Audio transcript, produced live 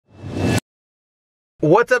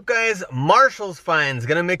What's up, guys? Marshall's finds.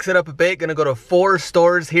 Gonna mix it up a bit. Gonna go to 4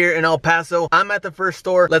 stores here in El Paso. I'm at the first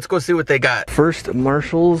store. Let's go see what they got. First,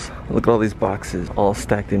 Marshall's. Look at all these boxes all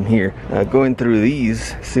stacked in here. Going through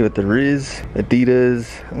these, see what there is. Adidas.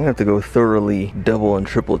 I'm gonna have to go thoroughly double and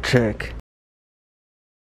triple check.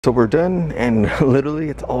 So we're done, and literally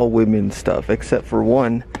it's all women's stuff except for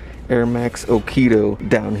one Air Max Okido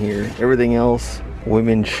down here. Everything else,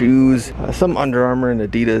 women's shoes, some Under Armour and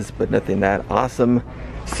Adidas, but nothing that awesome.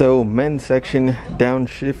 So men's section,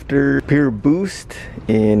 downshifter Pure Boost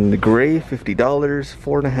in gray, $50,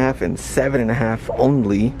 4.5 and 7.5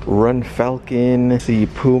 only. Run Falcon, see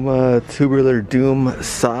Puma Tubular Doom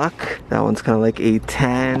sock. That one's kind of like a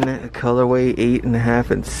tan colorway,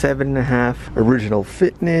 8.5 and 7.5. Original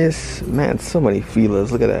Fitness, man, so many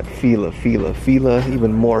Fila's. Look at that, Fila,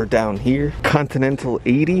 even more down here. Continental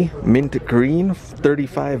 80, mint green,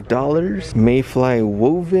 $35. Mayfly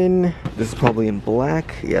woven, this is probably in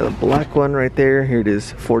black. Yeah, the black one right there. Here it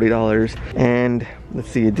is, $40. And let's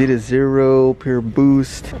see, Adidas Zero, Pure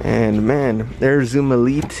Boost, and man, Air Zoom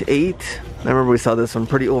Elite 8. I remember we saw this one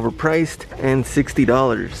pretty overpriced, and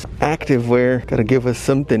 $60. Activewear, gotta give us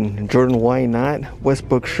something. Jordan, why not?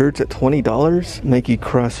 Westbrook shirts at $20. Nike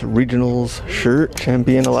Cross Regionals shirt,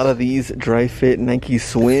 Champion. A lot of these dry fit Nike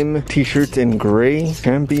Swim t-shirts in gray,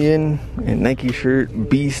 Champion, and Nike shirt,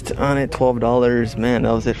 Beast on it, $12. Man,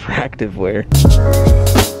 that was it for activewear.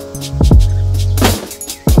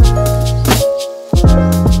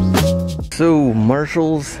 So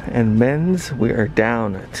Marshalls and men's, we are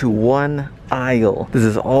down to one aisle. This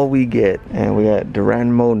is all we get, and we got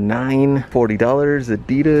Duranmo 9, $40.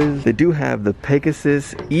 Adidas, they do have the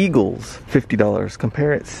Pegasus Eagles, $50.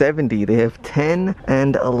 Compare it, $70. They have 10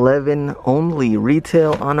 and 11 only.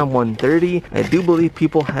 Retail on them, $130. I do believe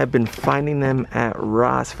people have been finding them at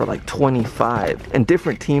Ross for like $25. And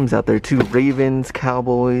different teams out there too. Ravens,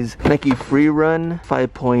 Cowboys, Nike Free Run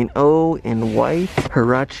 5.0 in white.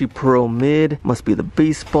 Hirachi Pro Mid, must be the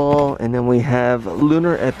baseball. And then we have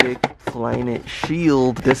Lunar Epic Flyknit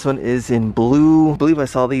Shield. This one is in blue. I believe I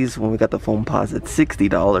saw these when we got the foam posit,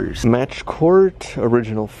 $60. Match Court,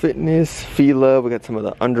 Original Fitness, Fila. We got some of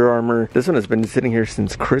the Under Armour. This one has been sitting here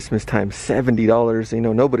since Christmas time, $70. You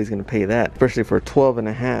know, nobody's gonna pay that, especially for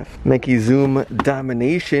 12.5. Nike Zoom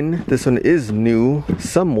Domination. This one is new,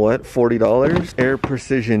 somewhat, $40. Air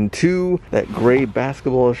Precision 2, that gray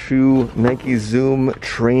basketball shoe. Nike Zoom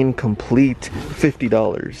Train Complete,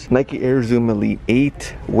 $50. Nike Air Zoom Elite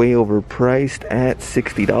 8, way overpriced at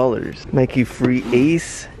 $60. Nike Free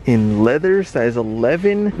Ace in leather, size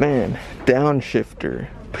 11. Man, downshifter,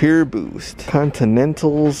 Pure Boost,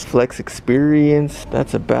 Continentals, Flex Experience.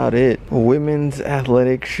 That's about it. Women's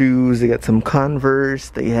athletic shoes, they got some Converse.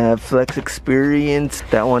 They have Flex Experience,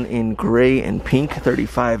 that one in gray and pink,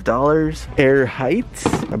 $35. Air Heights,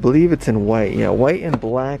 I believe it's in white. Yeah, white and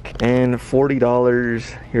black, and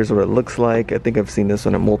 $40. Here's what it looks like. I think I've seen this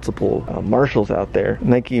one at multiple Marshalls out there.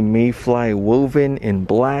 Nike Mayfly woven in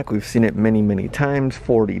black. We've seen it many times,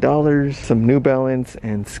 $40. Some New Balance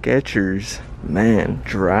and Skechers. Man,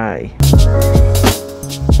 dry.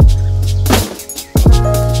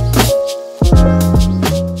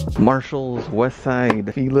 Marshalls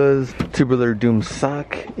Westside Fila's Tubular Doom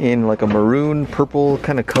sock in like a maroon purple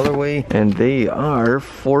kind of colorway, and they are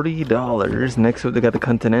 $40. Next up, they got the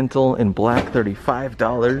Continental in black,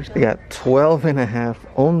 $35. They got 12.5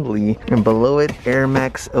 only, and below it, Air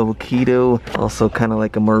Max Okido, also kind of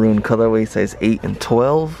like a maroon colorway, size 8 and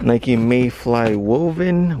 12. Nike Mayfly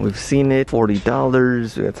woven, we've seen it,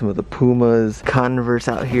 $40. We got some of the Pumas, Converse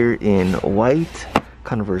out here in white.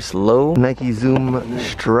 Converse Low, Nike Zoom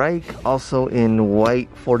Strike, also in white,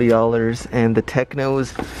 $40, and the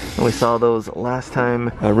Technos, and we saw those last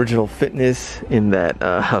time. Original Fitness in that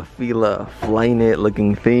Fila Flyknit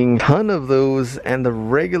looking thing, ton of those, and the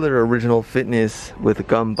regular Original Fitness with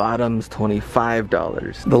gum bottoms,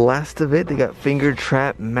 $25. The last of it, they got Finger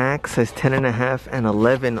Trap Max, size 10.5 and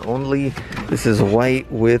 11 only. This is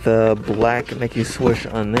white with a black Nike swoosh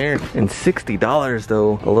on there, and $60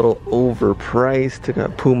 though, a little overpriced.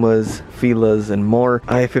 Got Pumas, Fila's, and more.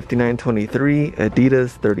 I-5923,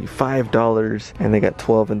 Adidas, $35, and they got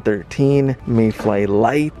 12 and 13. Mayfly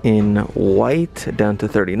Light in white, down to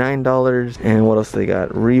 $39. And what else they got?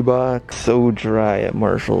 Reebok, so dry at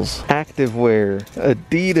Marshalls. Activewear,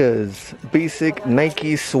 Adidas, basic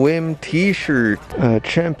Nike Swim t-shirt,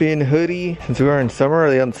 Champion hoodie. Since we are in summer, are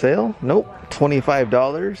they on sale? Nope.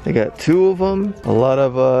 $25. They got 2 of them. A lot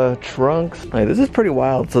of trunks. Right, this is pretty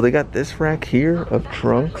wild. So they got this rack here of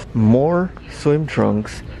trunks, more swim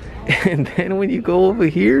trunks, and then when you go over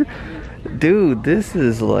here, dude, this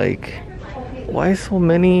is like, why so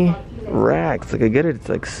many racks. Like I get it, it's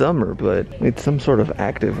like summer, but it's some sort of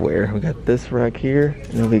active wear. We got this rack here,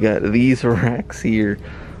 and then we got these racks here,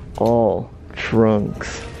 all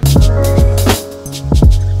trunks.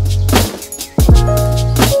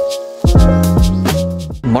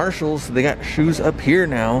 Marshalls, they got shoes up here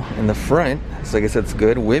now in the front. So I guess that's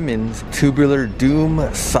good. Women's Tubular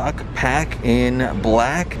Doom sock pack in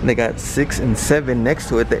black. They got 6 and 7 next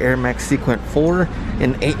to it. The Air Max Sequent 4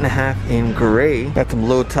 and 8.5 in gray. Got some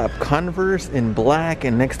low top Converse in black,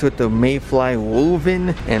 and next to it the Mayfly woven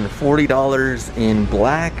and $40 in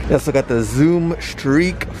black. They also got the Zoom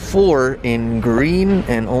Streak 4 in green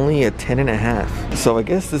and only a 10.5. So I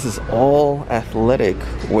guess this is all athletic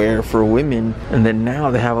wear for women. And then now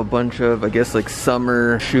they have a bunch of, I guess, like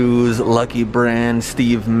summer shoes, Lucky Brand,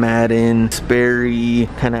 Steve Madden, Sperry,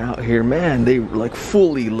 kind of out here. Man, they were like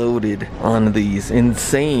fully loaded on these.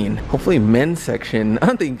 Insane. Hopefully men's section, I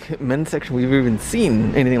don't think men's section we've even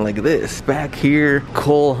seen anything like this. Back here,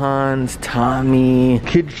 Cole Haans, Tommy,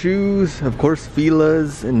 kid shoes, of course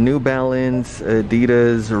Fila's, New Balance,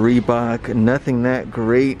 Adidas, Reebok, nothing that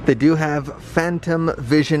great. They do have Phantom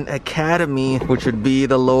Vision Academy, which would be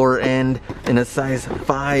the lower end, in a size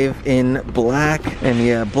 5 in black. And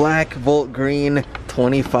yeah, black Volt Green,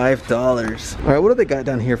 $25. All right, what do they got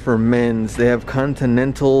down here for men's? They have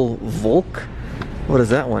Continental Volk. What is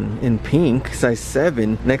that one? In pink, size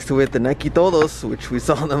 7. Next to it, the Nike Todos, which we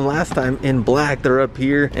saw them last time, in black. They're up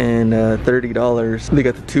here, and $30. They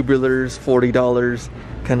got the Tubulars, $40.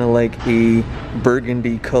 Kind of like a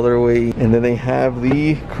burgundy colorway. And then they have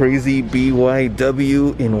the crazy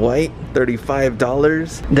BYW in white,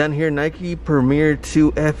 $35. Down here, Nike Premier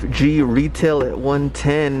 2 FG retail at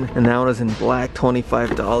 $110, and that one is in black,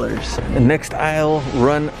 $25. And next aisle,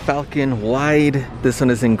 Run Falcon wide. This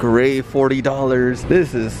one is in gray, $40.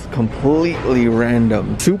 This is completely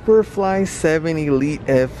random. Superfly 7 Elite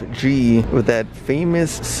FG with that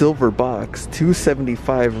famous silver box,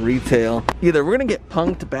 $275 retail. Either we're gonna get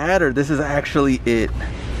punked bad or this is actually it.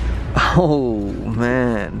 Oh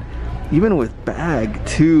man, even with bag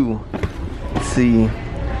too. Let's see,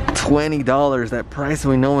 $20, that price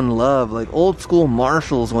we know and love, like old school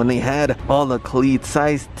Marshalls when they had all the cleats,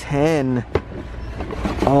 size 10,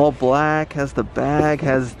 all black, has the bag,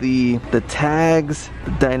 has the tags,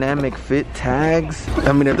 the dynamic fit tags.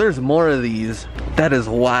 I mean, if there's more of these, that is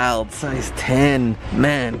wild. Size 10,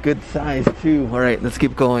 man, good size too. All right, let's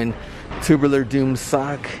keep going. Tubular Doom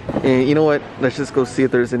sock, and you know what, let's just go see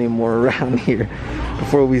if there's any more around here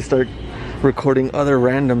before we start recording other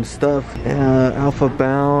random stuff. Alpha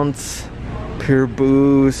Bounce, Pure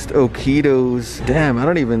Boost, Okitos. Damn, I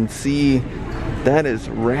don't even see, that is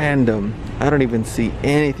random. I don't even see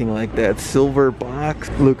anything like that. Silver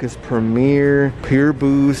box, Lucas Premier, Pure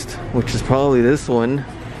Boost, which is probably this one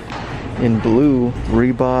in blue,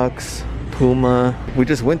 Reeboks, Puma. We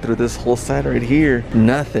just went through this whole side right here.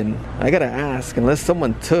 Nothing. I gotta ask, unless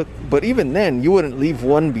someone took, but even then you wouldn't leave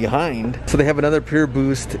one behind. So they have another Pure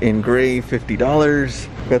Boost in gray, $50.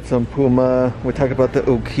 Got some Puma. We talked about the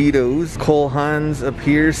Okitos. Cole Haans up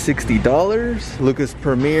here, $60. Lucas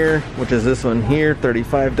Premier, which is this one here,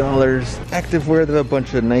 $35. Activewear, they have a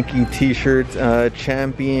bunch of Nike t-shirts.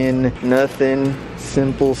 Champion, nothing.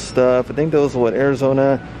 Simple stuff. I think those are what,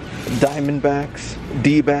 Arizona Diamondbacks,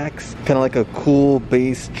 D-backs, kind of like a cool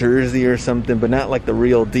base jersey or something, but not like the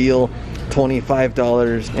real deal.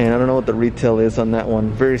 $25, and I don't know what the retail is on that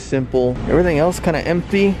one. Very simple. Everything else kind of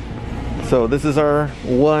empty. So this is our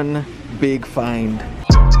one big find.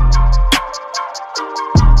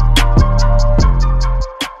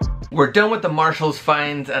 We're done with the Marshalls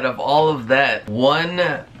finds. Out of all of that, one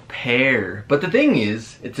pair. But the thing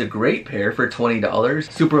is, it's a great pair for $20.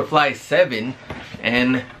 Superfly 7,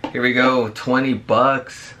 and here we go, 20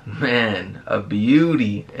 bucks. Man, a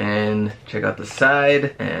beauty. And check out the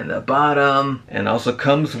side and the bottom. And also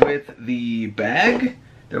comes with the bag.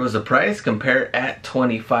 There was a price, compare at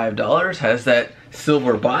 $25. Has that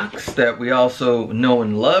silver box that we also know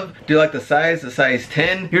and love. Do you like the size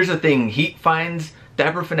 10? Here's the thing, Heat Finds,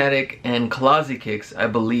 Dapper Fanatic, and Classy Kicks, I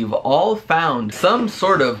believe, all found some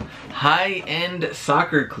sort of high-end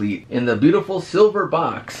soccer cleat in the beautiful silver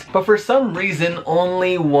box, but for some reason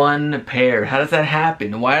only one pair. How does that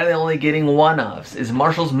happen? Why are they only getting one-offs? Is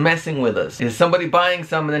Marshalls messing with us? Is somebody buying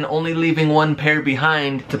some and then only leaving one pair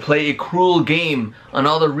behind to play a cruel game on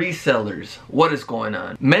all the resellers? What is going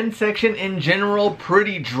on? Men's section in general,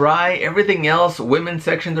 pretty dry. Everything else, women's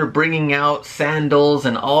section, they're bringing out sandals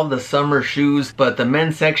and all of the summer shoes, but the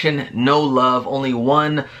men's section, no love. Only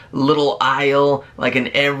one little aisle, like in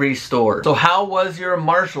every store. So how was your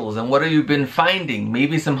Marshalls and what have you been finding?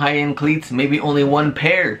 Maybe some high-end cleats, maybe only one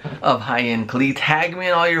pair of high-end cleats. Tag me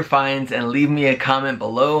in all your finds and leave me a comment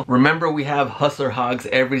below. Remember, we have Hustler Hogs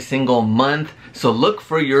every single month, so look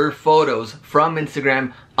for your photos from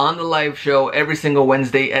Instagram on the live show every single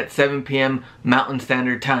Wednesday at 7 p.m. Mountain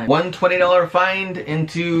Standard Time. One $20 find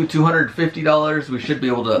into $250. We should be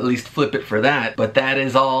able to at least flip it for that. But that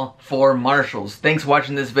is all for Marshalls. Thanks for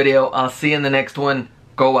watching this video. I'll see you in the next one.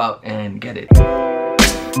 Go out and get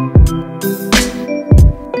it.